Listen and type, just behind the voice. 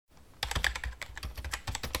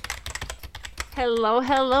Hello,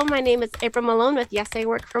 hello. My name is April Malone with Yes, I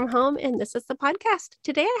Work From Home, and this is the podcast.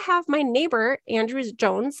 Today I have my neighbor, Andrew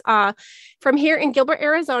Jones, from here in Gilbert,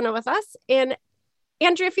 Arizona with us. And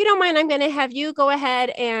Andrew, if you don't mind, I'm going to have you go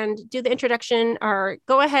ahead and do the introduction or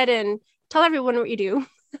go ahead and tell everyone what you do.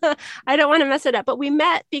 I don't want to mess it up, but we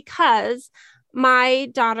met because my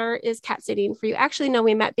daughter is cat sitting for you. Actually, no,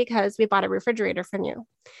 we met because we bought a refrigerator from you.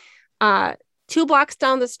 Uh, 2 blocks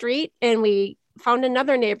down the street, and we found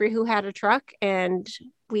another neighbor who had a truck, and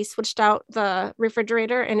we switched out the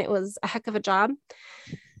refrigerator, and it was a heck of a job.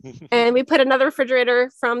 And we put another refrigerator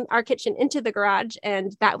from our kitchen into the garage,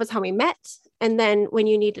 and that was how we met. And then when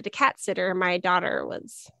you needed a cat sitter, my daughter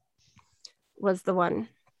was the one.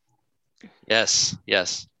 Yes,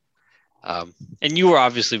 yes. And you were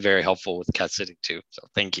obviously very helpful with cat sitting too. So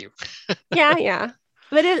thank you. Yeah.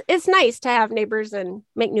 But it's nice to have neighbors and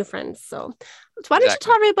make new friends. So why don't you Exactly.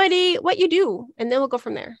 tell everybody what you do, and then we'll go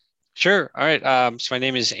from there. Sure. All right. So my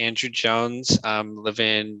name is Andrew Jones. Live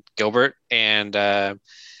in Gilbert, and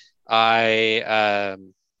I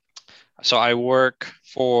I work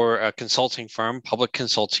for a consulting firm, Public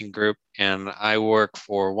Consulting Group, and I work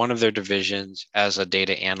for one of their divisions as a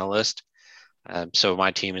data analyst. So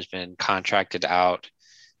my team has been contracted out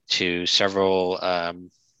to several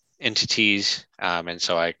entities. And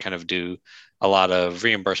so I kind of do a lot of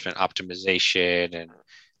reimbursement optimization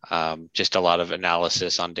and just a lot of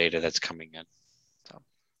analysis on data that's coming in. So,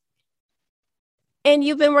 And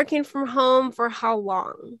you've been working from home for how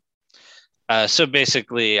long? so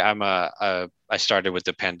basically, I started with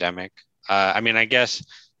the pandemic. I guess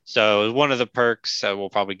so. One of the perks we'll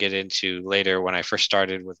probably get into later when I first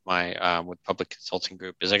started with my with Public Consulting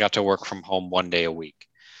Group is I got to work from home 1 day a week.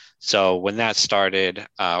 So when that started,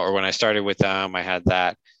 or when I started with them, I had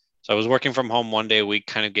that. So I was working from home 1 day a week,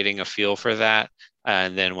 kind of getting a feel for that.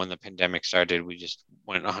 And then when the pandemic started, we just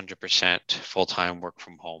went 100% full time work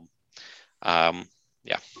from home. Um,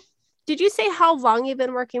 yeah. Did you say how long you've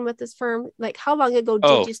been working with this firm? Like, how long ago did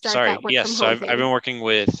Oh, you start sorry. that work Yes. from So home I've thing? been working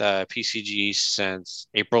with PCG since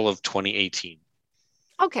April of 2018.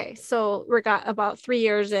 Okay, so we got about 3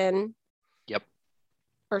 years in Yep.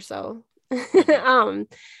 or so. Mhm. um,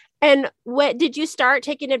 and what did you start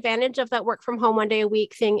taking advantage of that work from home 1 day a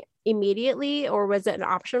week thing immediately, or was it an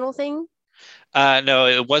optional thing? No,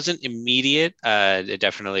 it wasn't immediate. It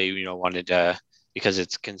definitely, wanted to, because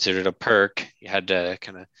it's considered a perk. You had to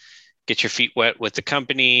kind of get your feet wet with the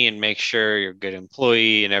company and make sure you're a good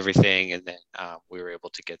employee and everything. And then we were able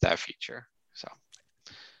to get that feature. So,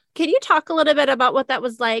 Can you talk a little bit about what that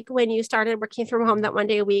was like when you started working from home that 1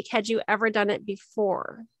 day a week? Had you ever done it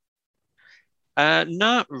before?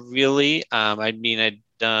 not really. I'd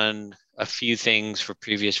done a few things for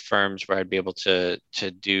previous firms where I'd be able to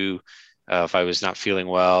do if I was not feeling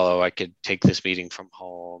well, or I could take this meeting from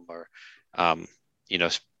home, or um, you know,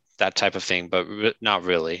 that type of thing, but not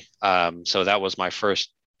really. So that was my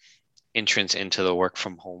first entrance into the work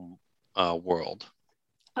from home world.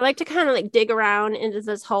 I like to kind of like dig around into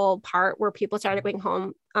this whole part where people started going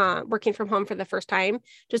home, working from home for the first time,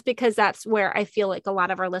 just because that's where I feel like a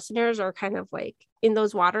lot of our listeners are kind of like in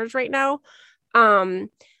those waters right now. Um,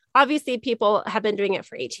 Obviously, people have been doing it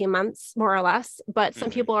for 18 months, more or less, but some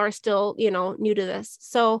Mhm. people are still, new to this.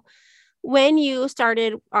 So when you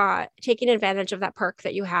started taking advantage of that perk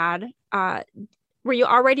that you had, were you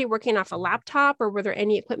already working off a laptop, or were there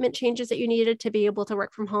any equipment changes that you needed to be able to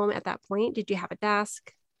work from home at that point? Did you have a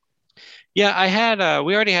desk? Yeah,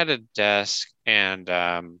 we already had a desk, and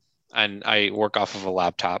I work off of a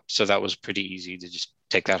laptop, so that was pretty easy to just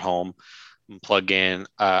take that home and plug in.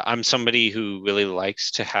 I'm somebody who really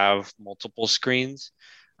likes to have multiple screens.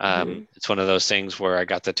 Mm-hmm. It's one of those things where I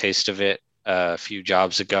got the taste of it a few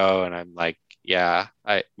jobs ago, and I'm like, yeah,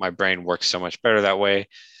 I my brain works so much better that way.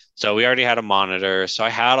 So we already had a monitor, so I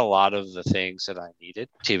had a lot of the things that I needed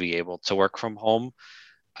to be able to work from home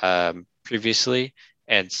previously,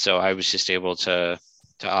 and so I was just able to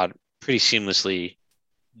pretty seamlessly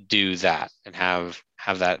do that and have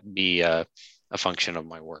that be a function of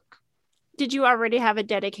my work. Did you already have a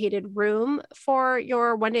dedicated room for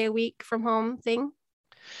your 1 day a week from home thing?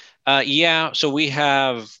 Yeah, so we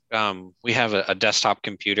have a desktop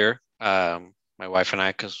computer. My wife and I,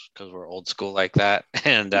 because we're old school like that,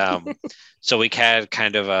 and so we had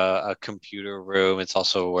kind of a computer room. It's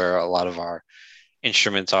also where a lot of our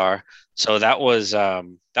instruments are. So that was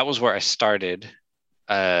where I started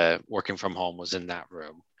working from home, was in that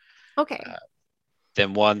room. Okay. Uh,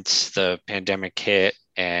 then once the pandemic hit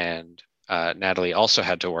and Natalie also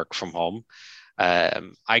had to work from home,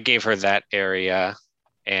 I gave her that area,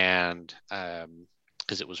 and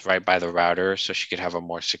because it was right by the router, so she could have a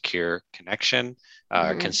more secure connection,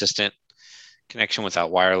 Mm-hmm. consistent connection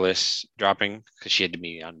without wireless dropping because she had to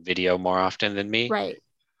be on video more often than me. Right.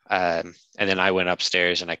 And then I went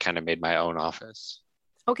upstairs and I kind of made my own office.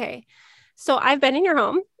 Okay. So I've been in your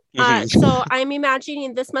home. Mhm. So I'm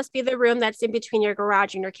imagining this must be the room that's in between your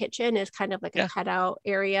garage and your kitchen is kind of like a Yeah. cutout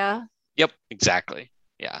area. Yep. Exactly.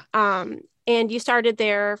 Yeah. And you started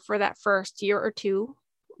there for that first year or two,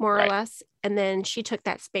 more or Right. less. And then she took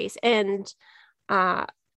that space. And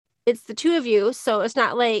it's the two of you. So it's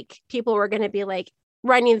not like people were going to be like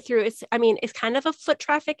running through. It's kind of a foot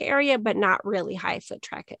traffic area, but not really high foot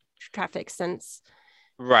traffic since.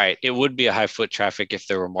 Right. It would be a high foot traffic if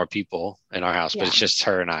there were more people in our house, but Yeah. it's just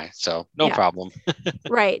her and I. So no Yeah. problem.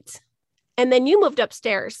 Right. And then you moved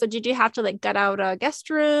upstairs. So did you have to like gut out a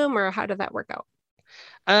guest room or how did that work out?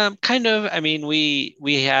 Kind of. I mean,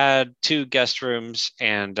 we had two guest rooms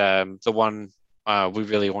and the one we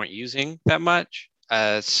really weren't using that much.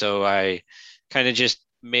 So I kind of just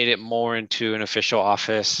made it more into an official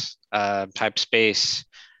office type space.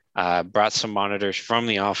 Brought some monitors from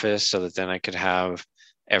the office so that then I could have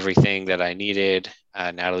everything that I needed.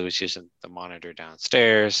 Natalie was using the monitor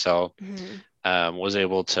downstairs, so was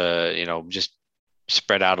able to, just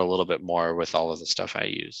spread out a little bit more with all of the stuff I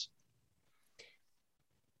use.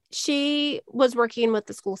 She was working with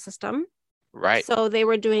the school system. Right. So they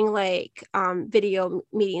were doing like video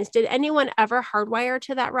meetings. Did anyone ever hardwire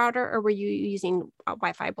to that router or were you using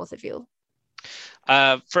Wi-Fi, both of you?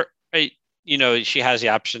 She has the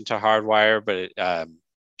option to hardwire, but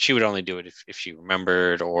she would only do it if she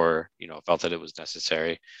remembered or, felt that it was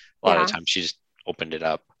necessary. A lot of the time she just opened it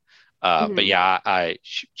up. But yeah,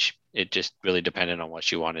 it just really depended on what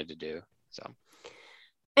she wanted to do. So.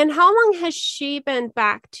 And how long has she been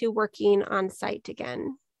back to working on site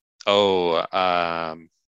again? Oh,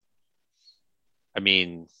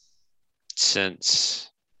 since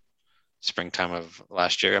springtime of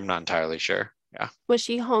last year, I'm not entirely sure. Yeah. Was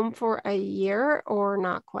she home for a year or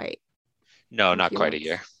not quite? No, not quite a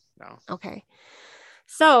year. No. Okay.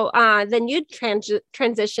 So then you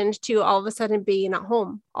transitioned to all of a sudden being at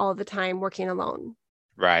home all the time, working alone.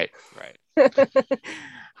 Right.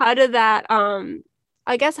 How did that,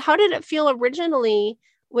 how did it feel originally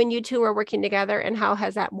when you two were working together and how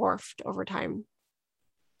has that morphed over time?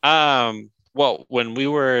 Well, when we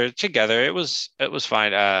were together, it was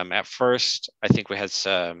fine. At first, I think we had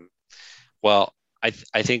some, well, I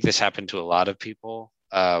think this happened to a lot of people,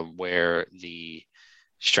 where the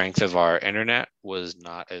strength of our internet was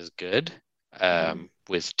not as good,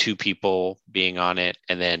 with two people being on it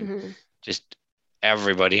and then just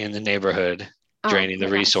everybody in the neighborhood draining the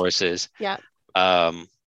resources. Yeah.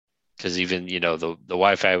 Because even, the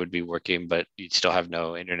Wi-Fi would be working, but you'd still have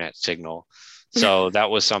no internet signal. So that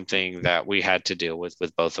was something that we had to deal with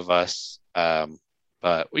both of us.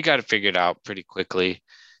 But we got it figured out pretty quickly.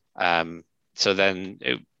 So then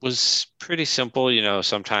it was pretty simple.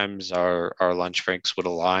 Sometimes our lunch breaks would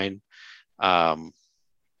align. And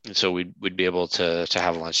so we'd be able to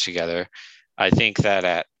have lunch together. I think that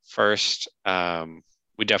at first,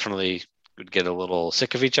 we definitely would get a little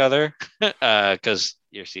sick of each other because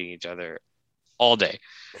you're seeing each other all day.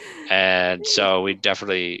 And so we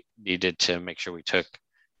definitely needed to make sure we took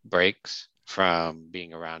breaks from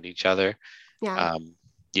being around each other. Yeah.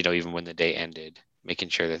 Even when the day ended, making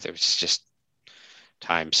sure that there was just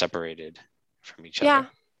time separated from each other.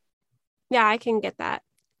 Yeah, I can get that.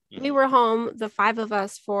 We were home, the five of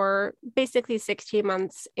us, for basically 16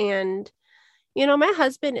 months. And, my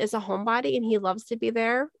husband is a homebody and he loves to be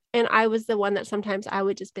there. And I was the one that sometimes I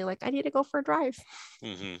would just be like, I need to go for a drive.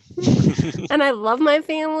 And I love my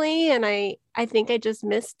family. And I think I just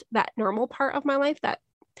missed that normal part of my life, that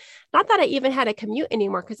not that I even had a commute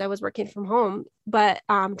anymore because I was working from home, but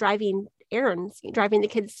driving errands, driving the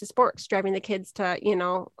kids to sports, driving the kids to,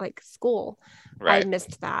 like school. Right. I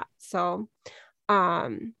missed that. So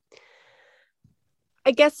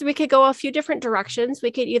I guess we could go a few different directions. We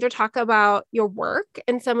could either talk about your work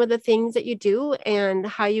and some of the things that you do and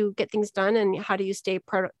how you get things done and how do you stay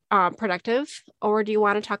productive, or do you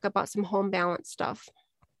want to talk about some home balance stuff?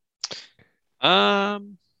 Yeah,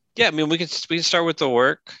 we can start with the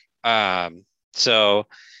work. So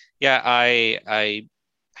yeah, I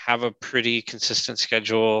have a pretty consistent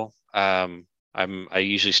schedule. I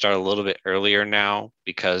usually start a little bit earlier now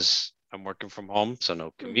because I'm working from home, so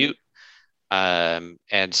no commute.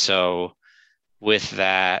 And so with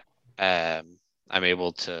that, I'm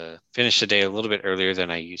able to finish the day a little bit earlier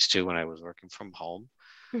than I used to when I was working from home.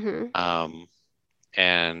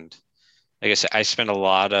 And like I said, I spend a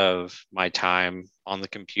lot of my time on the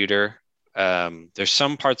computer. There's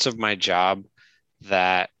some parts of my job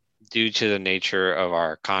that, due to the nature of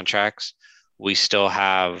our contracts, we still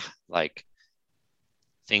have like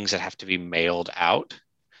things that have to be mailed out.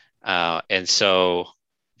 And so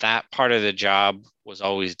that part of the job was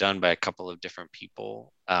always done by a couple of different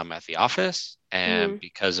people at the office. And Mm.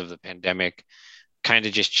 because of the pandemic, kind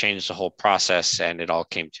of just changed the whole process and it all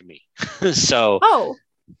came to me. So, Oh,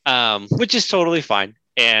 which is totally fine.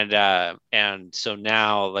 And so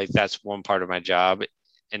now like that's one part of my job.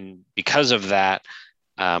 And because of that,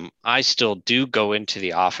 I still do go into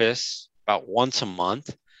the office about once a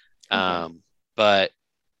month. okay. But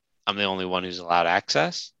I'm the only one who's allowed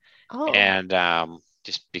access. Oh, And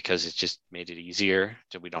just because it's just made it easier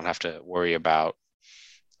so we don't have to worry about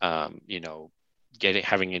you know,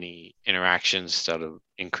 having any interactions that'll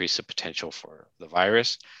increase the potential for the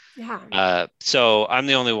virus. yeah. So I'm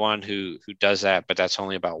the only one who does that, but that's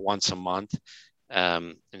only about once a month.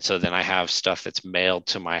 And so then I have stuff that's mailed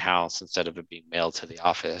to my house instead of it being mailed to the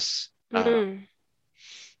office Mm.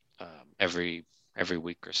 every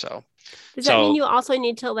week or so. Does that mean So you also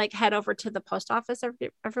need to like head over to the post office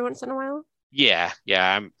every once in a while? yeah,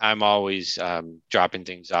 I'm always dropping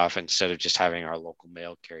things off instead of just having our local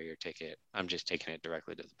mail carrier take it. I'm just taking it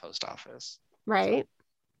directly to the post office. So. Right.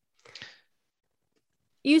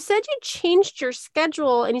 You said you changed your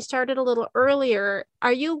schedule and you started a little earlier.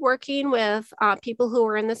 Are you working with people who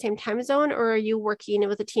are in the same time zone, or are you working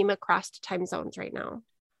with a team across time zones right now?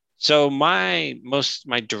 So my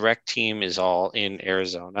direct team is all in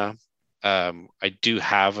Arizona. I do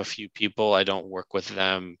have a few people. I don't work with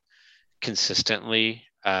them consistently.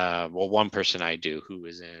 Well, one person I do who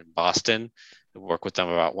is in Boston. I work with them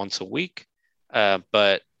about once a week.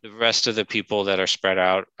 But the rest of the people that are spread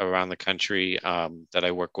out around the country that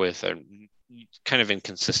I work with are kind of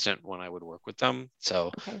inconsistent when I would work with them.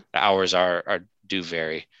 So Okay. the hours are do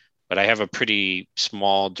vary. But I have a pretty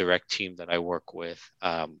small direct team that I work with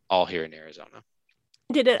all here in Arizona.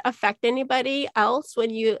 Did it affect anybody else when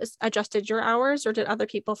you adjusted your hours, or did other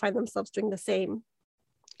people find themselves doing the same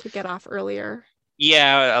to get off earlier?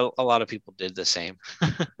 Yeah, a lot of people did the same.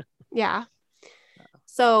 Yeah.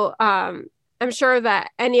 So I'm sure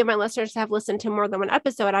that any of my listeners have listened to more than one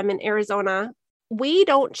episode. I'm in Arizona. We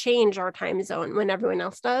don't change our time zone when everyone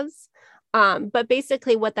else does. But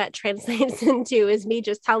basically, what that translates into is me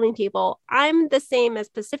just telling people I'm the same as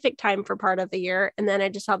Pacific time for part of the year. And then I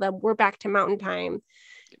just tell them we're back to mountain time,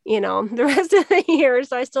 the rest of the year.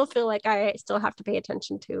 So I still feel like I still have to pay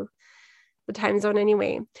attention to the time zone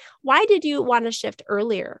anyway. Why did you want to shift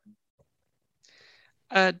earlier?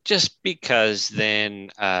 Just because then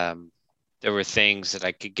there were things that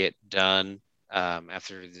I could get done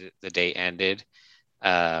after the day ended,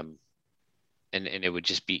 um, and it would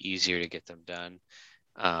just be easier to get them done.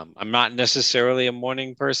 I'm not necessarily a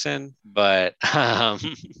morning person, but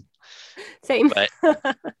Same. but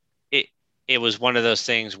it it was one of those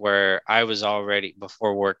things where I was already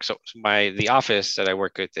before work. So the office that I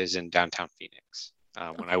work with is in downtown Phoenix.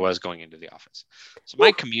 When I Okay. was going into the office, so my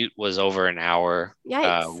Whew. commute was over an hour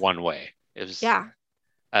Yikes. one way. It was Yeah.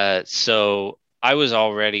 so I was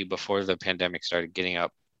already before the pandemic started getting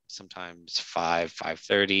up sometimes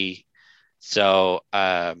 5:30. So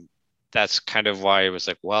that's kind of why it was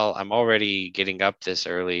like, well, I'm already getting up this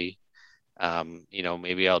early.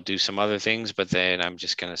 Maybe I'll do some other things, but then I'm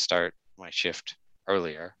just gonna start my shift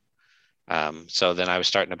earlier. So then I was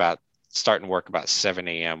starting work about 7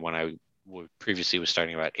 a.m. when I previously was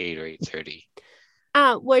starting about 8 or 8:30.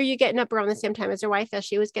 Were you getting up around the same time as your wife as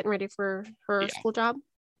she was getting ready for her Yeah, school job?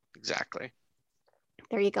 exactly.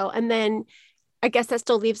 There you go. And then I guess that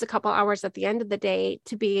still leaves a couple hours at the end of the day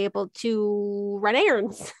to be able to run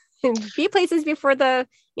errands and be places before the,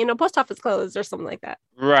 post office closed or something like that.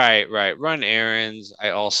 Right. Run errands.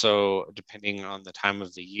 I also, depending on the time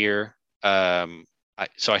of the year,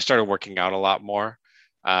 so I started working out a lot more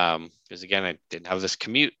because again, I didn't have this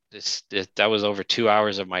commute. That was over 2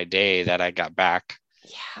 hours of my day that I got back.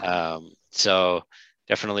 Yeah. So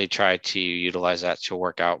definitely try to utilize that to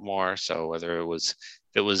work out more. So whether if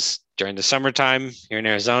it was during the summertime here in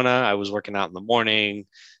Arizona, I was working out in the morning,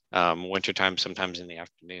 wintertime sometimes in the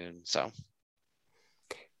afternoon. So.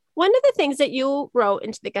 One of the things that you wrote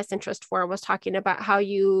into the guest interest for was talking about how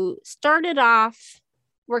you started off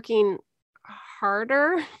working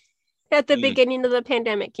harder at the Mm. beginning of the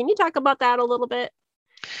pandemic. Can you talk about that a little bit?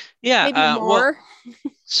 Yeah, Maybe well, more?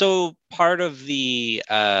 so part of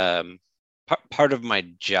my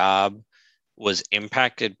job was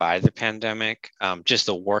impacted by the pandemic, just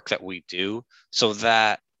the work that we do. So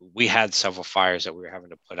that we had several fires that we were having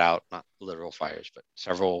to put out, not literal fires, but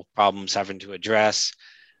several problems having to address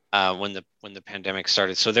when the pandemic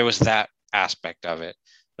started. So there was that aspect of it.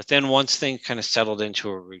 But then once things kind of settled into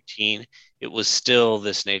a routine, it was still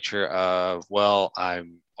this nature of, well,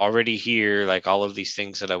 I'm already here. Like all of these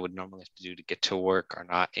things that I would normally have to do to get to work are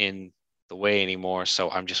not in the way anymore. So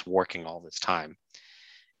I'm just working all this time.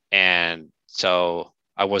 And so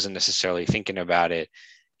I wasn't necessarily thinking about it,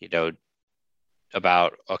 you know,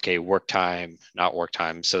 about, okay, work time, not work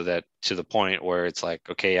time. So that to the point where it's like,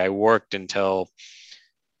 okay, I worked until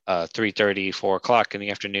 3:30, 4 o'clock in the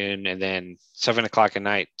afternoon, and then 7 o'clock at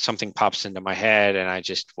night, something pops into my head, and I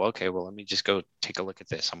just, well, okay, well, let me just go take a look at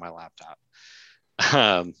this on my laptop.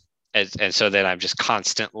 And so then I'm just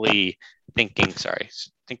constantly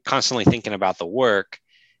constantly thinking about the work,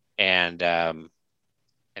 and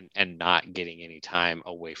not getting any time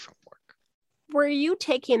away from work. Were you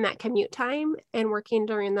taking that commute time and working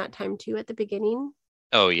during that time too at the beginning?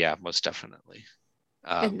 Oh yeah, most definitely.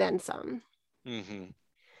 And then some. Mm-hmm.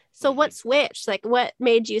 So what switched? Like what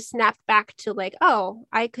made you snap back to like, oh,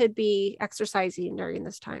 I could be exercising during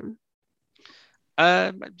this time?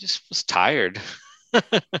 I just was tired.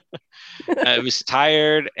 I was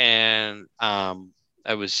tired, and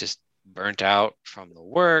I was just burnt out from the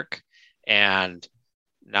work, and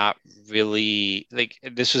not really like,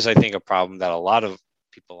 this was, I think, a problem that a lot of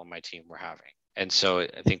people on my team were having. And so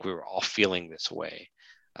I think we were all feeling this way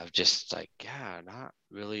of just like, yeah, not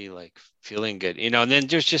really like feeling good, and then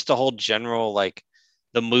there's just the whole general, like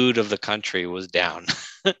the mood of the country was down.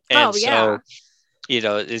 And Oh yeah.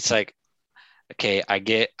 so, it's like, okay,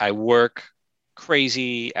 I work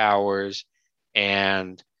crazy hours,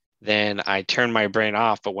 and then I turn my brain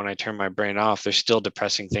off. But when I turn my brain off, there's still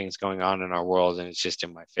depressing things going on in our world, and it's just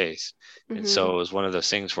in my face. Mm-hmm. And so it was one of those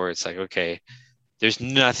things where it's like, okay, there's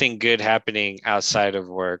nothing good happening outside of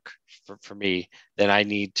work for me. Then I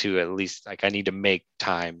need to, at least, like, I need to make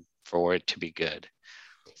time for it to be good.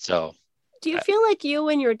 So do you feel like you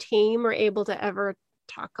and your team are able to ever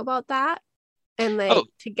talk about that and like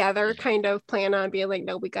together kind of plan on being like,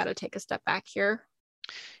 no, we got to take a step back here?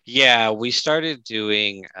 Yeah, we started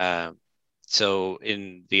doing, so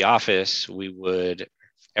in the office,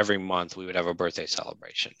 every month we would have a birthday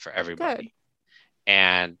celebration for everybody. Good.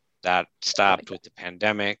 And that stopped with the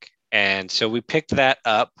pandemic. And so we picked that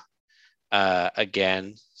up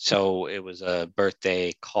again. So it was a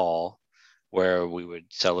birthday call where we would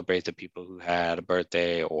celebrate the people who had a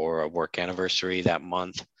birthday or a work anniversary that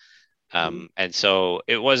month. And so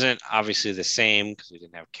it wasn't obviously the same because we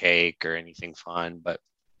didn't have cake or anything fun, but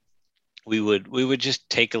we would just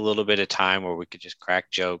take a little bit of time where we could just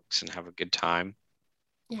crack jokes and have a good time.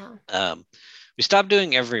 Yeah. We stopped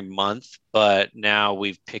doing every month, but now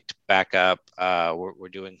we've picked back up. We're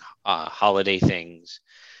doing holiday things,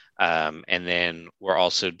 and then we're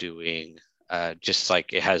also doing just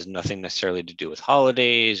like, it has nothing necessarily to do with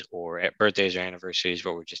holidays or at birthdays or anniversaries,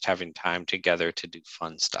 but we're just having time together to do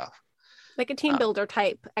fun stuff, like a team builder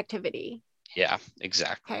type activity. Yeah,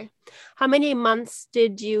 exactly. Okay. How many months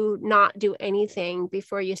did you not do anything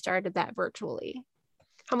before you started that virtually?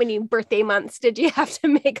 How many birthday months did you have to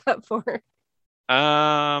make up for?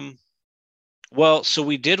 Well, so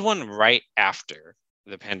we did one right after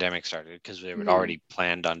the pandemic started because they had already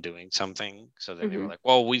planned on doing something. So then they were like,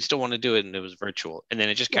 well, we still want to do it. And it was virtual. And then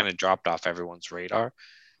it just kind of dropped off everyone's radar.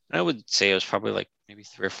 And I would say it was probably like maybe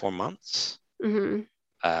 3 or 4 months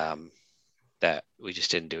that we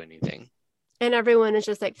just didn't do anything. And everyone is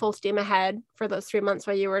just like full steam ahead for those 3 months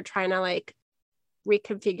while you were trying to like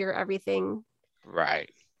reconfigure everything.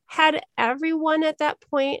 Right. Had everyone at that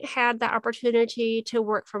point had the opportunity to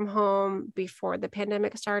work from home before the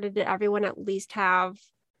pandemic started? Did everyone at least have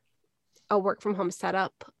a work from home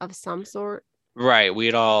setup of some sort? Right.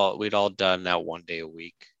 We'd all done that 1 day a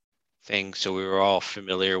week thing. So we were all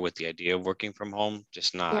familiar with the idea of working from home,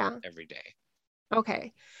 just not every day.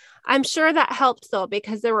 Okay. I'm sure that helped though,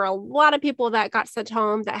 because there were a lot of people that got sent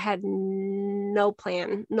home that had no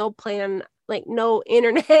plan, like no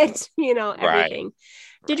internet, everything. Right.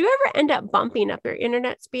 Did you ever end up bumping up your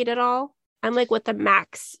internet speed at all? I'm like with the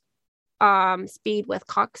max speed with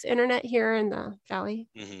Cox internet here in the Valley.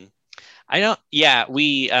 Mm-hmm. I don't. Yeah,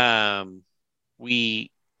 we did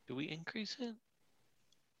we increase it?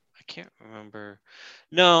 I can't remember.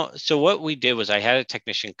 No. So what we did was I had a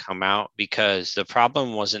technician come out because the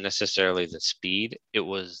problem wasn't necessarily the speed; it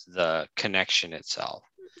was the connection itself.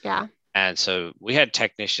 Yeah. And so we had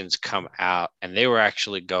technicians come out, and they were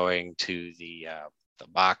actually going to the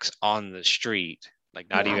box on the street, like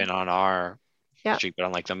not even on our street, but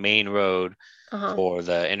on like the main road for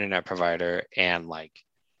the internet provider. And like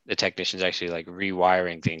the technician's actually like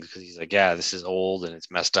rewiring things because he's like, yeah, this is old and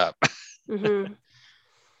it's messed up.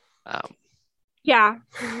 Yeah,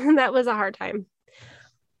 that was a hard time.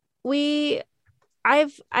 We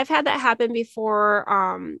I've had that happen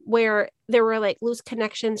before, where there were like loose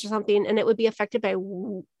connections or something, and it would be affected by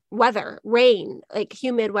weather, rain, like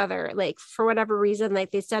humid weather, like for whatever reason,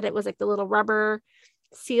 like they said it was like the little rubber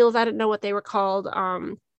seals. I don't know what they were called,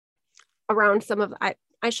 around some of, I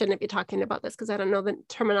shouldn't be talking about this because I don't know the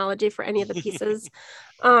terminology for any of the pieces.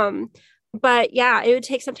 But yeah, it would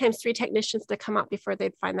take sometimes 3 technicians to come out before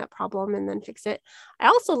they'd find that problem and then fix it. I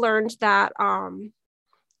also learned that,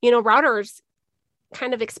 routers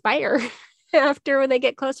kind of expire after when they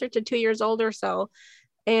get closer to 2 years old or so.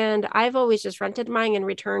 And I've always just rented mine and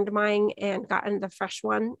returned mine and gotten the fresh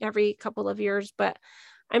one every couple of years. But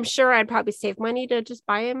I'm sure I'd probably save money to just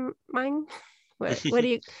buy mine. What do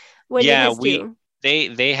you Yeah, do?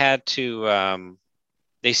 they had to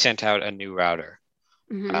they sent out a new router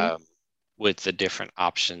with the different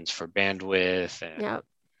options for bandwidth, and Yep.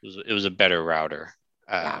 it was a better router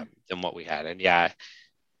than what we had. And yeah,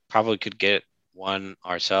 probably could get one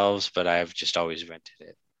ourselves, but I've just always rented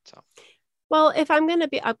it. So, well, if I'm going to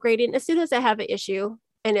be upgrading, as soon as I have an issue,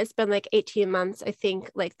 and it's been like 18 months, I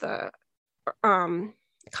think like the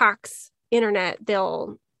Cox internet,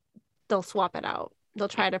 they'll swap it out. They'll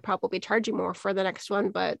try to probably charge you more for the next one,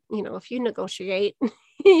 but if you negotiate, it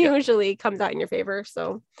usually comes out in your favor.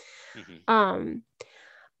 So,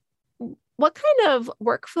 what kind of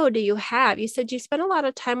workflow do you have? You said you spend a lot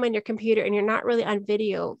of time on your computer and you're not really on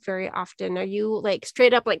video very often. Are you like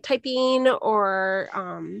straight up like typing, or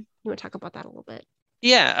you want to talk about that a little bit?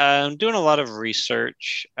 Yeah, I'm doing a lot of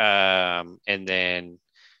research, and then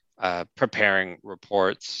preparing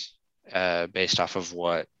reports based off of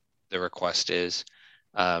what the request is,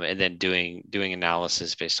 and then doing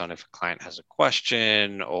analysis based on if a client has a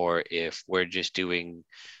question, or if we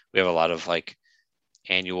have a lot of like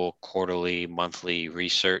annual, quarterly, monthly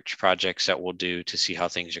research projects that we'll do to see how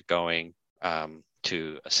things are going,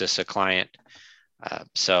 to assist a client.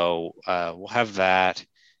 So we'll have that.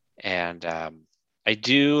 And I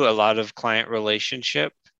do a lot of client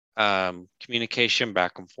relationship communication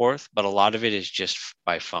back and forth, but a lot of it is just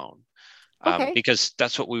by phone, because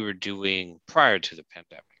that's what we were doing prior to the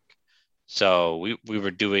pandemic. So we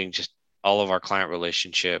were doing just all of our client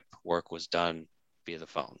relationship work was done via the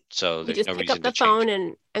phone. So there's no reason to change. Pick up the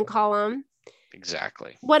phone and call them.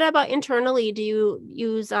 Exactly. What about internally? Do you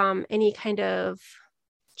use any kind of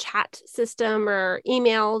chat system or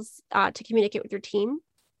emails to communicate with your team?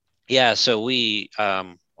 Yeah, so we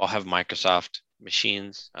all have Microsoft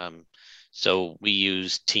machines. So we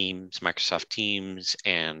use Teams, Microsoft Teams,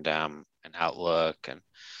 and Outlook, and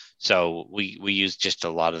so we use just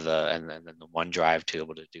a lot of and then the OneDrive to be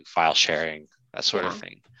able to do file sharing, that sort of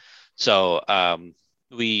thing. So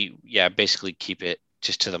we basically keep it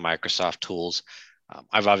just to the Microsoft tools.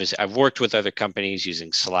 I've worked with other companies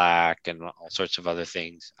using Slack and all sorts of other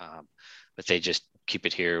things, but they just keep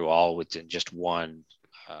it here all within just one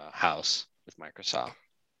house with Microsoft.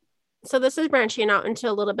 So this is branching out into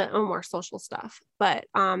a little bit more social stuff, but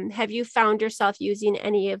have you found yourself using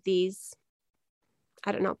any of these,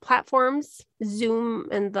 I don't know, platforms, Zoom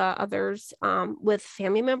and the others, with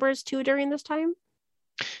family members too during this time?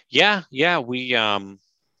 Yeah, we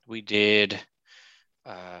did.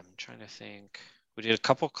 I'm trying to think. We did a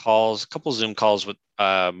couple Zoom calls with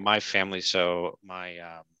my family. So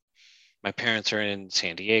my parents are in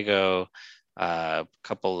San Diego. A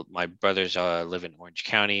couple of my brothers live in Orange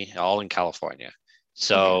County, all in California.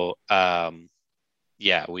 So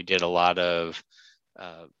we did a lot of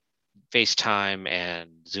FaceTime and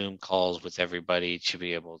Zoom calls with everybody to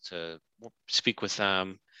be able to speak with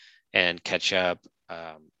them and catch up.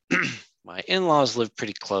 My in-laws live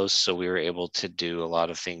pretty close, so we were able to do a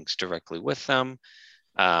lot of things directly with them,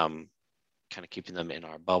 kind of keeping them in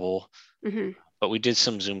our bubble. But we did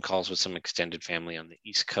some Zoom calls with some extended family on the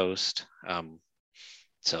East Coast.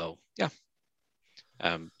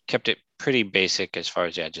 Kept it pretty basic as far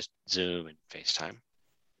as just Zoom and FaceTime.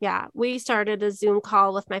 Yeah, we started a Zoom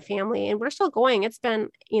call with my family and we're still going. It's been,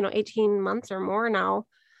 18 months or more now.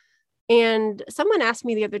 And someone asked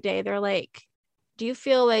me the other day, they're like, do you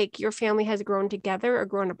feel like your family has grown together or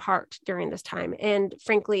grown apart during this time? And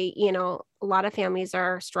frankly, a lot of families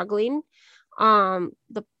are struggling.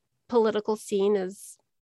 The political scene is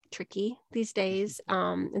tricky these days.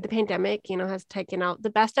 And the pandemic, has taken out the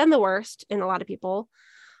best and the worst in a lot of people.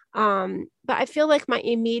 But I feel like my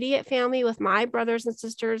immediate family with my brothers and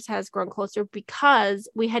sisters has grown closer because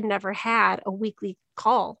we had never had a weekly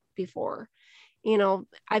call before.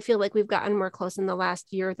 I feel like we've gotten more close in the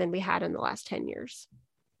last year than we had in the last 10 years.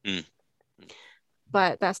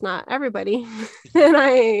 But that's not everybody. And I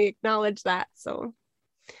acknowledge that. So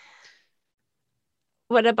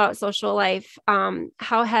what about social life?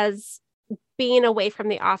 How has being away from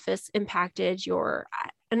the office impacted your,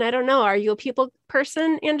 and I don't know, are you a people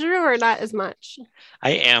person, Andrew, or not as much?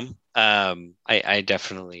 I am. I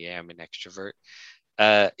definitely am an extrovert.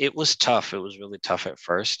 It was tough. It was really tough at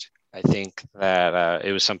first. I think that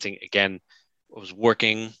it was something, again, I was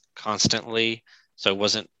working constantly. So I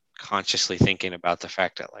wasn't consciously thinking about the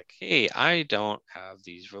fact that, like, hey, I don't have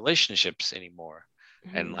these relationships anymore.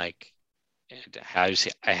 And like, and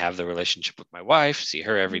I have the relationship with my wife, see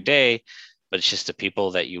her every day, but it's just the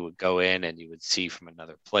people that you would go in and you would see from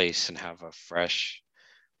another place and have a fresh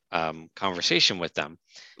conversation with them.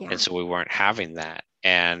 Yeah. And so we weren't having that.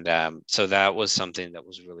 And so that was something that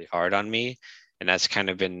was really hard on me. And that's kind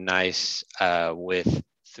of been nice with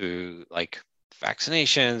through like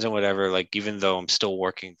vaccinations and whatever. Like, even though I'm still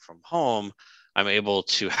working from home, I'm able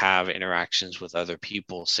to have interactions with other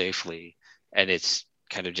people safely. And it's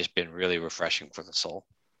kind of just been really refreshing for the soul.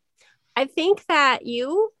 I think that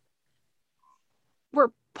you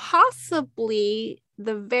were possibly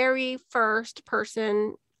the very first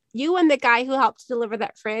person, you and the guy who helped deliver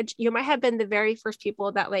that fridge, you might have been the very first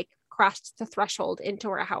people that like crossed the threshold into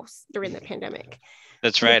our house during the pandemic.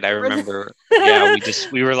 That's right. I remember. Yeah,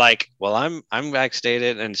 we were like, well, I'm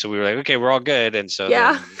vaccinated, and so we were like, okay, we're all good, and so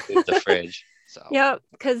yeah, then we moved the fridge. So yeah,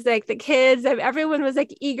 because like the kids, everyone was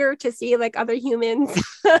like eager to see like other humans.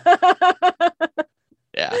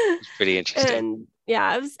 Yeah, it's pretty interesting. And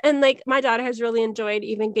yeah, and like my daughter has really enjoyed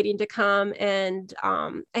even getting to come, and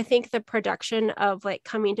I think the production of like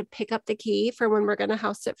coming to pick up the key for when we're going to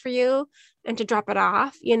house sit for you and to drop it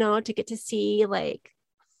off, you know, to get to see like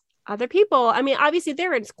other people. I mean, obviously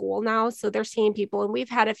they're in school now, so they're seeing people, and we've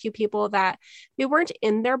had a few people that we weren't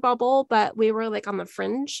in their bubble, but we were like on the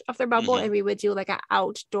fringe of their bubble, and we would do like an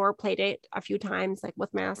outdoor play date a few times, like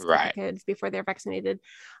with masks with the kids before they're vaccinated.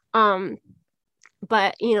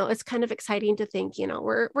 But you know, it's kind of exciting to think, you know,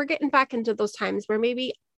 we're getting back into those times where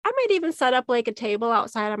maybe I might even set up like a table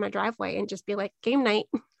outside on my driveway and just be like, game night.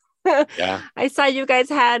 Yeah. I saw you guys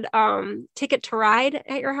had Ticket to Ride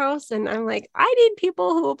at your house, and I'm like, I need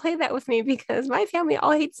people who will play that with me because my family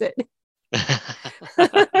all hates it.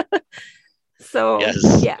 So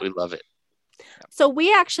yes, yeah, we love it. so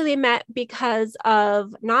we actually met because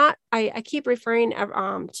of not, I keep referring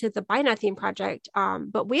to the Buy Nothing project,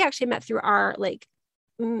 but we actually met through our like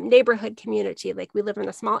neighborhood community. Like we live in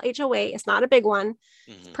a small HOA. It's not a big one.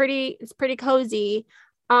 It's pretty cozy.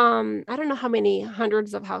 I don't know how many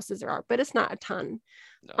hundreds of houses there are, but it's not a ton.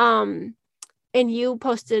 No. And you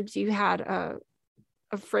posted you had a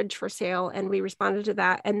fridge for sale, and we responded to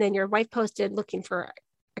that. And then your wife posted looking for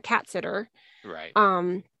a cat sitter. Right.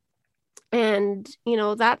 And you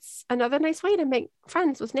know, that's another nice way to make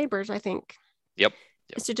friends with neighbors, I think. Yep.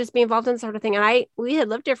 Is to just be involved in sort of thing. And we had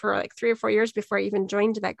lived here for like 3 or 4 years before I even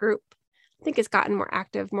joined that group. I think it's gotten more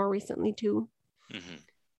active more recently too.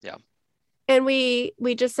 Yeah. And we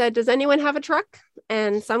just said, does anyone have a truck?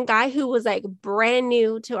 And some guy who was like brand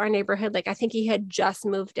new to our neighborhood, like I think he had just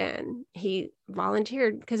moved in, he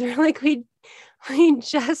volunteered because we're like, we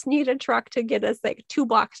just need a truck to get us like 2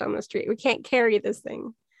 blocks on the street. We can't carry this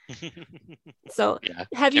thing. So yeah,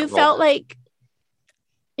 have you felt like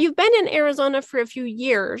you've been in Arizona for a few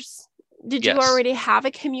years? Did you already have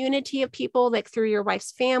a community of people like through your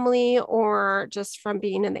wife's family or just from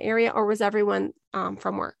being in the area, or was everyone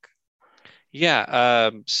from work? Yeah.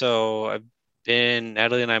 So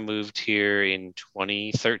Natalie and I moved here in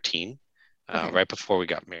 2013, right before we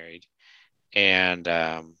got married. And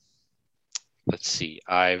let's see,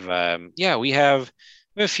 we have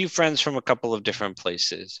a few friends from a couple of different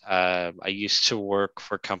places. I used to work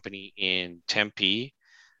for a company in Tempe.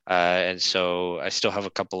 And so I still have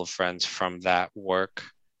a couple of friends from that work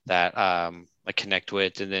that I connect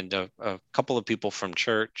with, and then a couple of people from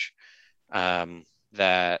church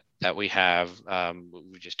that we have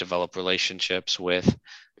we just develop relationships with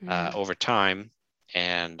over time.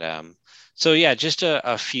 And so yeah, just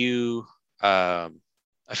a few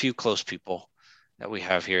close people that we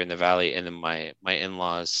have here in the valley. And then my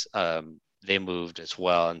in-laws, they moved as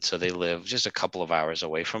well, and so they live just a couple of hours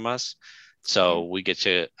away from us. So we get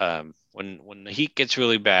to when the heat gets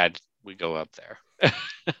really bad, we go up there.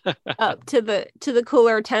 Up to the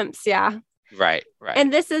cooler temps, yeah. Right.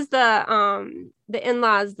 And this is the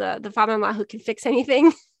in-laws, the father-in-law who can fix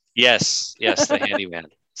anything. Yes, the handyman.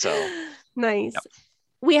 So nice. Yep.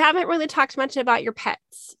 We haven't really talked much about your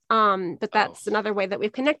pets, but that's another way that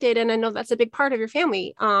we've connected, and I know that's a big part of your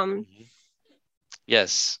family.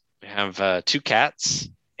 Yes, we have 2 cats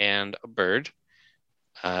and a bird.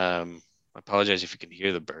 I apologize if you can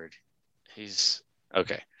hear the bird. He's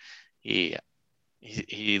okay. He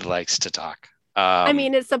likes to talk. I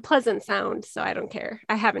mean, it's a pleasant sound, so I don't care.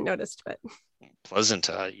 I haven't noticed, but Pleasant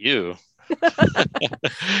to you.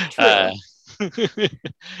 true.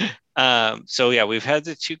 So yeah, we've had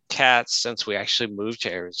the two cats since we actually moved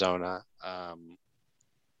to Arizona.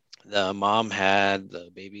 The mom had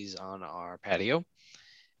the babies on our patio,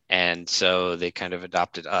 and so they kind of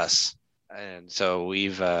adopted us. And so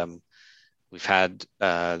we've had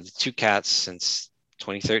the two cats since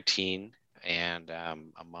 2013, and a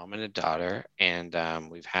mom and a daughter, and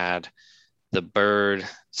we've had the bird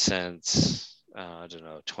since I don't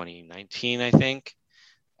know 2019, I think.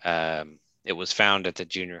 It was found at the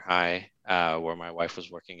junior high where my wife was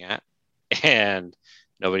working at, and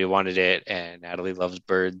nobody wanted it. And Natalie loves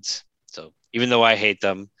birds, so even though I hate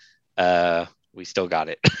them, we still got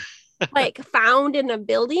it. Like found in a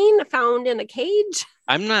building, found in a cage.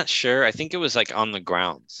 I'm not sure. I think it was like on the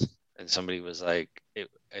grounds, and somebody was like,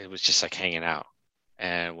 it was just like hanging out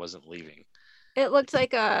and wasn't leaving. It looked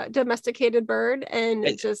like a domesticated bird and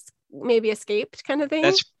it It, just maybe escaped kind of thing.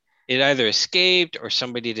 that's it either escaped or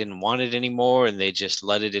somebody didn't want it anymore and they just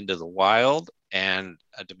let it into the wild. And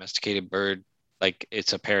a domesticated bird, like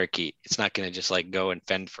it's a parakeet, it's not going to just like go and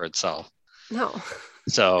fend for itself. No.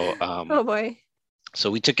 So Oh boy. so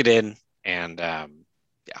we took it in, and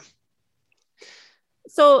yeah.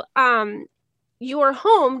 So you are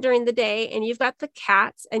home during the day and you've got the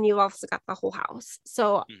cats and you've also got the whole house.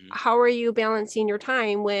 So Mhm. how are you balancing your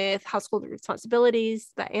time with household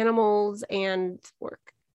responsibilities, the animals, and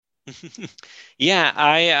work? Yeah,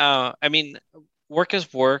 I mean, work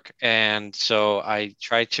is work, and so I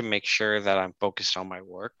try to make sure that I'm focused on my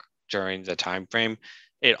work during the time frame.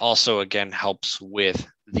 It also again helps with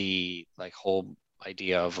the like whole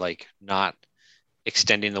idea of like not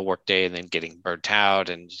extending the workday and then getting burnt out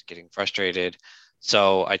and just getting frustrated.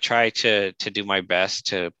 So I try to do my best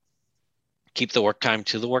to keep the work time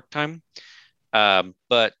to the work time.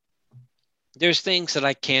 But there's things that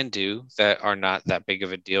I can do that are not that big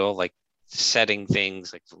of a deal, like setting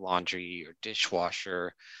things like the laundry or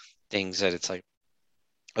dishwasher, things that it's like,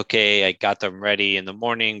 okay, I got them ready in the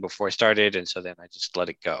morning before I started, and so then I just let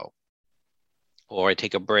it go. Or I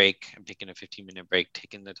take a break. I'm taking a 15-minute break,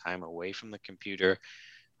 taking the time away from the computer.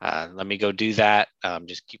 Let me go do that.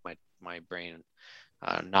 Just keep my brain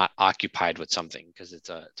not occupied with something because it's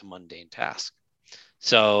a mundane task.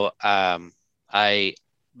 So I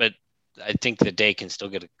but I think the day can still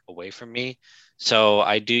get away from me. So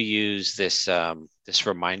I do use this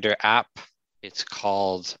reminder app. It's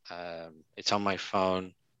called it's on my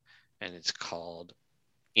phone, and it's called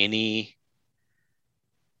any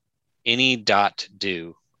dot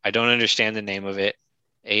do. I don't understand the name of it.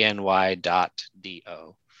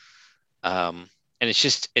 ANY.do. And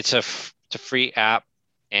it's a free app,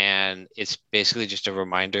 and it's basically just a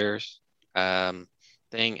reminders um,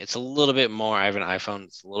 thing. It's a little bit more. I have an iPhone.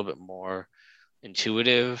 It's a little bit more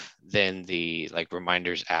intuitive than the like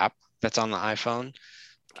reminders app that's on the iPhone.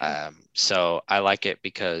 Okay. So I like it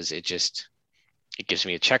because it gives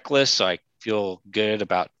me a checklist, so I feel good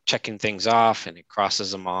about checking things off, and it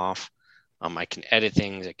crosses them off. I can edit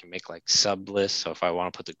things. I can make like sub lists. So if I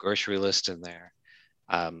want to put the grocery list in there,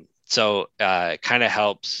 it kind of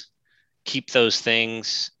helps keep those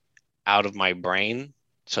things out of my brain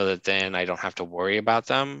so that then I don't have to worry about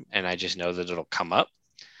them and I just know that it'll come up.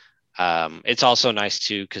 It's also nice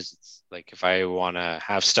too because it's like if I want to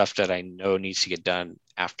have stuff that I know needs to get done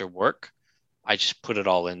after work, I just put it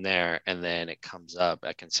all in there and then it comes up.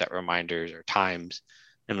 I can set reminders or times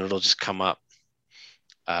and it'll just come up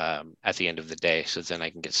at the end of the day. So then I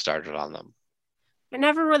can get started on them. I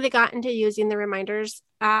never really got into using the reminders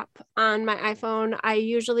app on my iPhone. I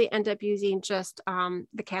usually end up using just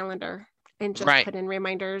the calendar and just Right. put in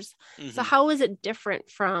reminders. So Mm-hmm. how is it different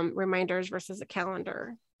from reminders versus a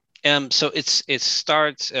calendar? So it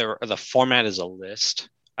starts or the format is a list.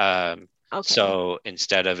 Okay. So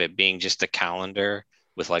instead of it being just a calendar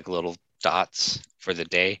with like little dots for the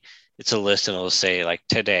day, it's a list and it'll say like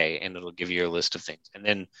today and it'll give you a list of things. And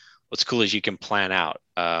then what's cool is you can plan out.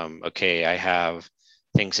 Okay, I have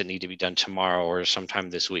things that need to be done tomorrow or sometime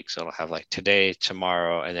this week. So it'll have like today,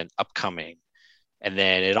 tomorrow, and then upcoming. And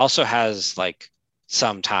then it also has like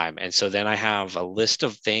some time. And so then I have a list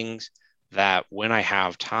of things that when I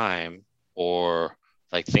have time or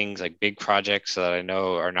like things like big projects that I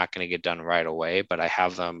know are not going to get done right away, but I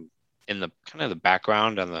have them in the kind of the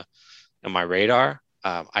background on the on my radar.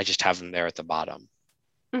 I just have them there at the bottom.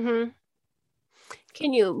 Mm-hmm.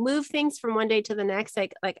 Can you move things from one day to the next?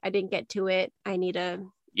 Like I didn't get to it. I need to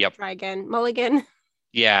Yep. try again. Mulligan.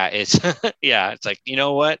 Yeah, it's yeah, it's like, you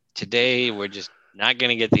know what? Today we're just not going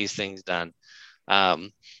to get these things done.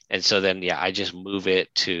 And so then yeah, I just move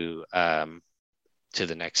it to to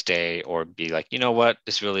the next day, or be like, you know what,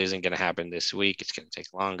 this really isn't going to happen this week. It's going to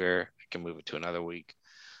take longer. I can move it to another week.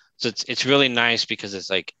 So it's really nice because it's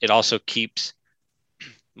like it also keeps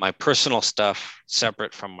my personal stuff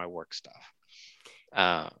separate from my work stuff,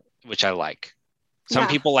 which I like. Some Yeah.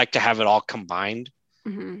 people like to have it all combined.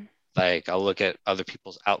 Mm-hmm. Like I'll look at other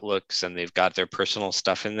people's outlooks and they've got their personal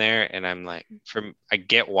stuff in there, and I'm like, I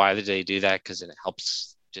get why they do that because it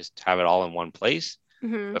helps just have it all in one place.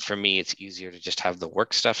 Mm-hmm. But for me, it's easier to just have the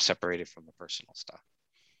work stuff separated from the personal stuff.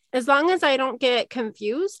 As long as I don't get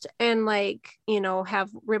confused and like, have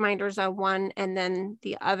reminders on one and then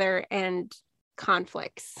the other and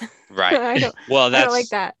conflicts. Right. I don't Well, I don't like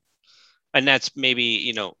that. that's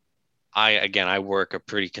maybe, I work a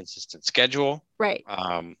pretty consistent schedule. Right.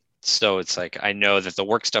 So it's like I know that the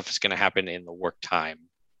work stuff is going to happen in the work time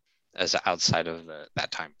as outside of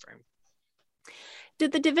that time frame.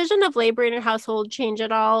 Did the division of labor in your household change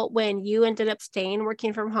at all when you ended up staying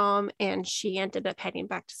working from home and she ended up heading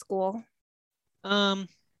back to school?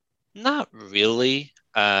 Not really.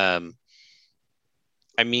 I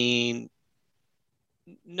mean,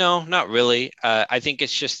 no, not really. I think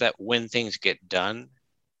it's just that when things get done,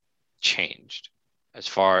 changed as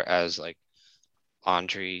far as like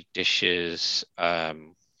laundry, dishes,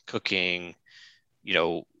 cooking. You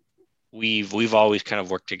know, we've always kind of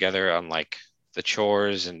worked together on like the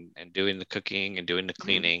chores and doing the cooking and doing the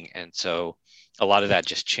cleaning, and so a lot of that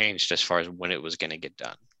just changed as far as when it was going to get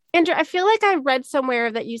done. Andrew, I feel like I read somewhere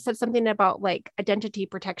that you said something about like identity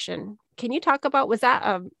protection. Can you talk about, was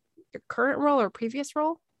that your current role or previous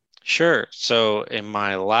role? Sure. So in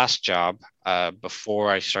my last job, before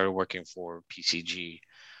I started working for PCG,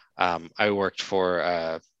 I worked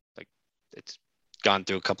for like it's gone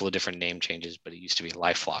through a couple of different name changes, but it used to be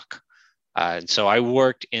LifeLock. And so I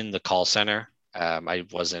worked in the call center. I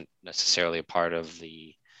wasn't necessarily a part of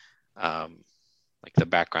the like the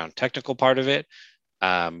background technical part of it.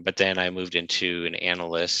 But then I moved into an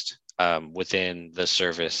analyst within the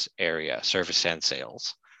service area, service and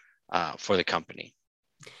sales for the company.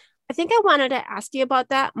 I think I wanted to ask you about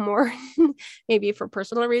that more, maybe for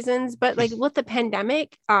personal reasons, but like with the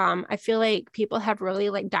pandemic, I feel like people have really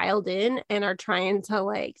like dialed in and are trying to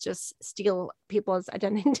like just steal people's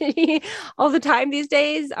identity all the time these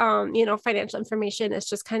days. Financial information is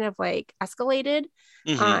just kind of like escalated.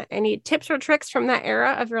 Mm-hmm. Any tips or tricks from that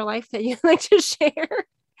era of your life that you'd like to share?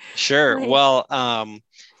 Sure. Like, Well,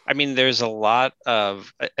 I mean, there's a lot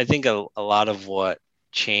of, I think a lot of what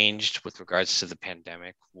changed with regards to the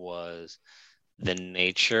pandemic was the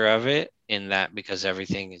nature of it, in that because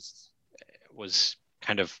everything was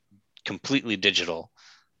kind of completely digital,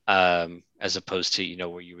 as opposed to,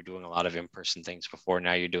 where you were doing a lot of in-person things before.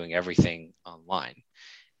 Now you're doing everything online.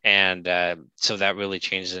 And so that really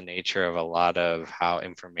changed the nature of a lot of how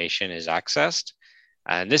information is accessed.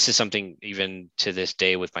 And this is something even to this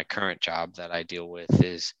day with my current job that I deal with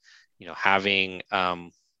is, having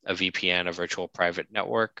a VPN, a virtual private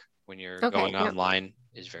network, when you're going online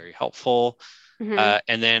is very helpful. mm-hmm.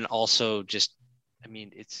 And then also just, I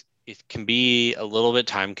mean, it can be a little bit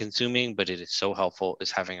time consuming, but it is so helpful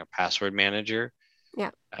is having a password manager. Yeah.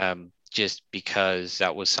 Just because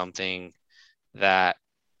that was something that,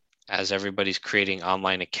 as everybody's creating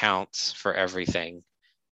online accounts for everything,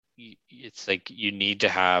 it's like you need to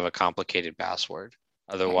have a complicated password.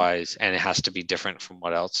 Otherwise, and it has to be different from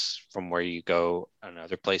where you go in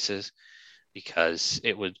other places, because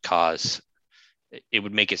it would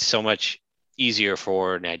make it so much easier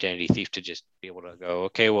for an identity thief to just be able to go,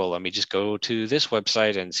 okay, well, let me just go to this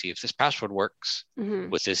website and see if this password works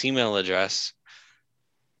with this email address.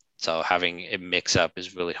 So having it mix up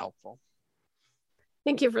is really helpful.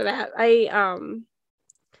 Thank you for that. I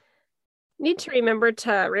need to remember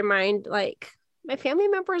to remind like my family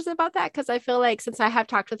members about that, because I feel like since I have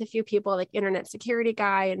talked with a few people like internet security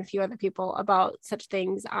guy and a few other people about such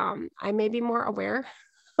things, I may be more aware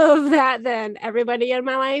of that than everybody in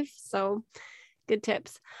my life. So good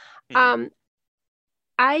tips.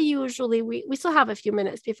 I usually we still have a few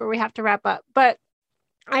minutes before we have to wrap up, but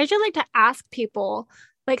I usually like to ask people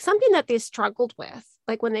like something that they struggled with,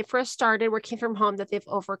 like when they first started working from home, that they've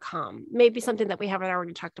overcome, maybe something that we haven't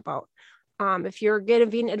already talked about. If you're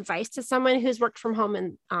giving advice to someone who's worked from home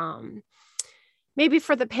and maybe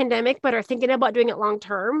for the pandemic, but are thinking about doing it long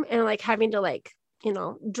term and like having to like,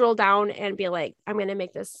 drill down and be like, I'm going to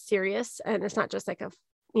make this serious. And it's not just like a,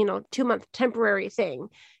 2-month temporary thing.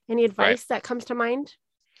 Any advice that comes to mind?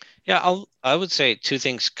 Yeah, I would say two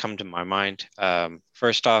things come to my mind.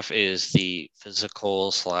 First off is the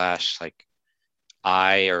physical / like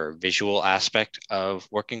eye or visual aspect of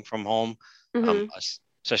working from home,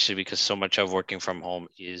 especially because so much of working from home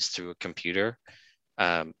is through a computer.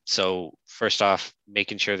 So first off,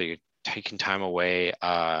 making sure that you're taking time away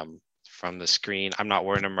from the screen. I'm not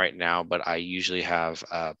wearing them right now, but I usually have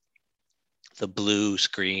the blue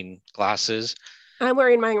screen glasses. I'm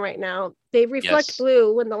wearing mine right now. They reflect Yes.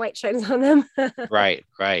 blue when the light shines on them. Right,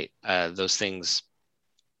 right. Those things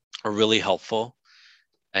are really helpful.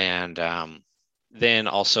 And then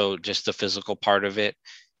also just the physical part of it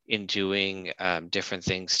in doing different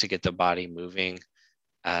things to get the body moving.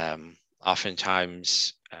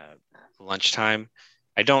 Oftentimes, lunchtime,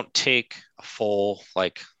 I don't take a full,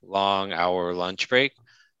 like, long hour lunch break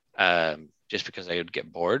just because I would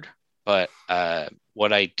get bored. But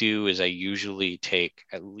what I do is I usually take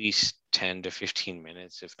at least 10 to 15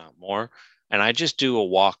 minutes, if not more. And I just do a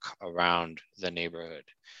walk around the neighborhood.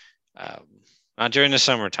 Um, Not during the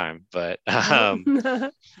summertime, but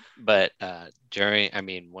during, I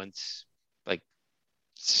mean, once like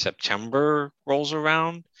September rolls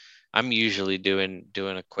around, I'm usually doing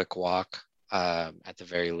a quick walk at the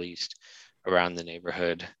very least around the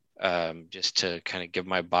neighborhood just to kind of give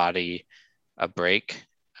my body a break.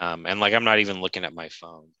 And like I'm not even looking at my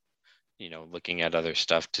phone, looking at other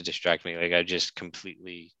stuff to distract me. Like I just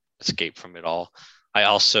completely escape from it all. I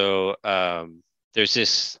also there's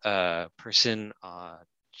this person,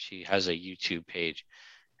 she has a YouTube page.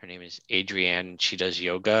 Her name is Adrienne. She does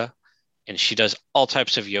yoga and she does all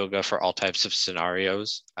types of yoga for all types of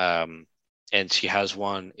scenarios. And she has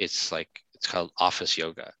one, it's called office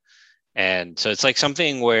yoga. And so it's like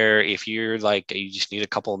something where if you're like, you just need a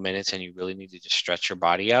couple of minutes and you really need to just stretch your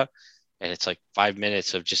body out. And it's like 5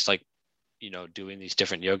 minutes of just like, doing these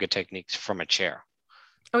different yoga techniques from a chair.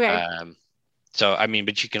 Okay. So, I mean,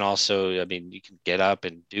 but you can also, I mean, you can get up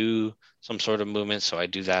and do some sort of movement. So I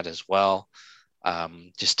do that as well,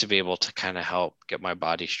 just to be able to kind of help get my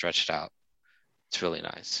body stretched out. It's really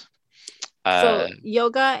nice. So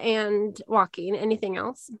yoga and walking. Anything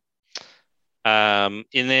else? And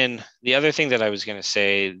then the other thing that I was going to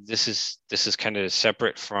say, this is kind of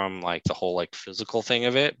separate from like the whole like physical thing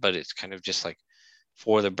of it, but it's kind of just like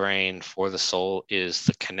for the brain, for the soul, is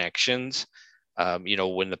the connections.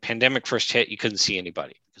 When the pandemic first hit, you couldn't see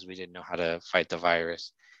anybody because we didn't know how to fight the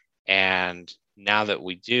virus. And now that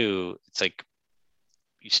we do, it's like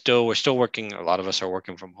we're still working. A lot of us are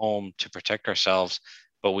working from home to protect ourselves,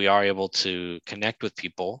 but we are able to connect with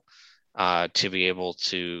people to be able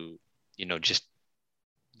to, just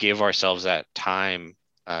give ourselves that time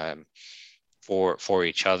for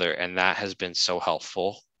each other, and that has been so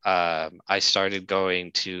helpful. I started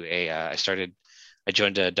going to I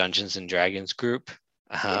joined a Dungeons and Dragons group.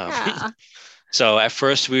 Yeah. So at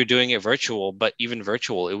first we were doing it virtual, but even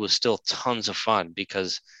virtual, it was still tons of fun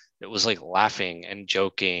because it was like laughing and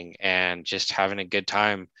joking and just having a good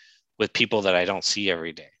time with people that I don't see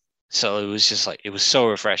every day. So it was just like, it was so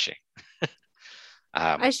refreshing.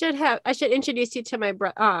 I should introduce you to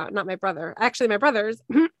not my brother. Actually, my brothers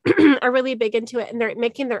are really big into it, and they're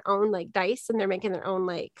making their own like dice, and they're making their own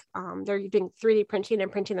like they're doing 3D printing and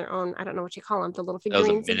printing their own. I don't know what you call them, the little the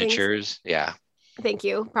figurines and things. miniatures. Yeah. Thank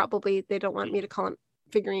you. Probably they don't want me to call them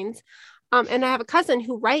figurines. And I have a cousin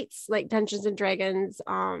who writes like Dungeons and Dragons, The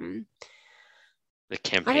I don't know,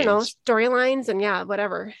 campaigns. storylines and yeah,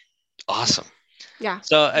 whatever. Awesome. Yeah.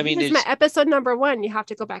 So I mean, it's my episode number 1. You have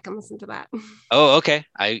to go back and listen to that. Oh, okay.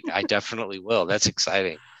 I definitely will. That's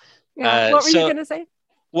exciting. Yeah. What were you gonna say?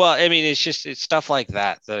 Well, I mean, it's stuff like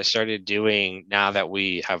that I started doing now that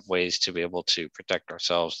we have ways to be able to protect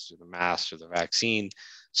ourselves through the mask, through the vaccine.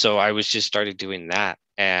 So I was just started doing that,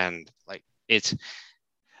 and like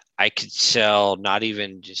I could tell not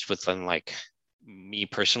even just within like me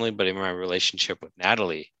personally, but in my relationship with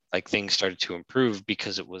Natalie, like things started to improve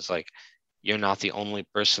because it was like you're not the only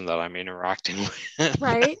person that I'm interacting with.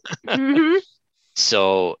 Right. Mm-hmm.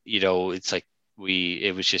 So, it's like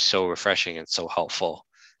it was just so refreshing and so helpful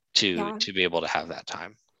to be able to have that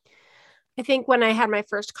time. I think when I had my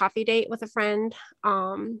first coffee date with a friend,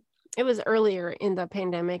 it was earlier in the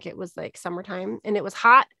pandemic. It was like summertime and it was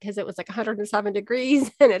hot because it was like 107 degrees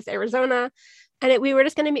and it's Arizona. And we were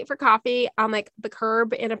just going to meet for coffee on like the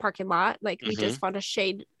curb in a parking lot. Like we just found a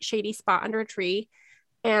shady spot under a tree,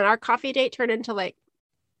 and our coffee date turned into like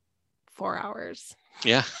 4 hours.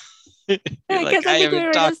 Yeah. Because I think we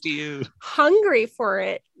were just hungry for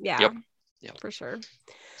it. Yeah. Yep. For sure.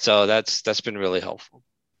 So that's been really helpful.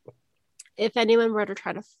 If anyone were to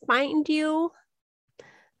try to find you,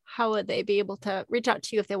 how would they be able to reach out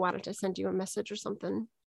to you if they wanted to send you a message or something?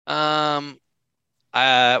 Well,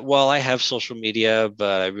 I have social media,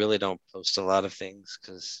 but I really don't post a lot of things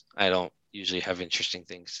because I don't usually have interesting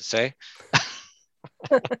things to say.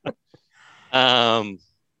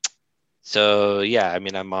 So yeah, I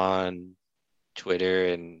mean, I'm on Twitter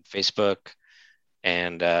and Facebook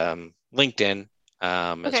and LinkedIn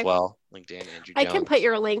as well. LinkedIn, Andrew Jones. I can put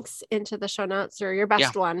your links into the show notes, or your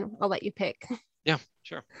best one. I'll let you pick. Yeah,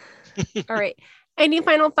 sure. All right. Any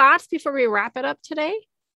final thoughts before we wrap it up today?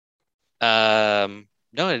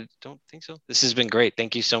 No, I don't think so. This has been great.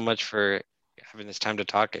 Thank you so much for having this time to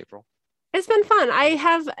talk, April. It's been fun. I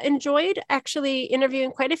have enjoyed actually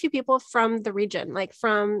interviewing quite a few people from the region, like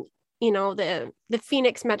from, the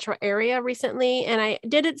Phoenix metro area recently. And I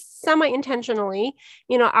did it semi-intentionally.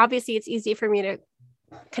 Obviously it's easy for me to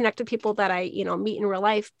connect with people that I, meet in real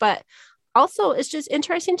life, but also it's just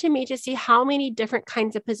interesting to me to see how many different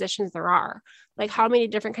kinds of positions there are, like how many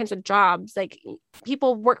different kinds of jobs, like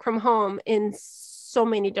people work from home in so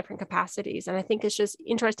many different capacities. And I think it's just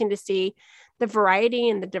interesting to see the variety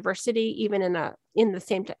and the diversity, even in the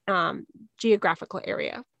same geographical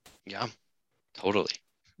area. Yeah, totally.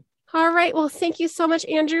 All right. Well, thank you so much,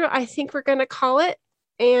 Andrew. I think we're going to call it.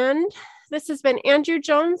 And this has been Andrew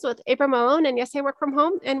Jones with April Malone and Yes, I Work From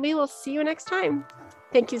Home. And we will see you next time.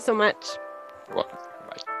 Thank you so much. You're welcome.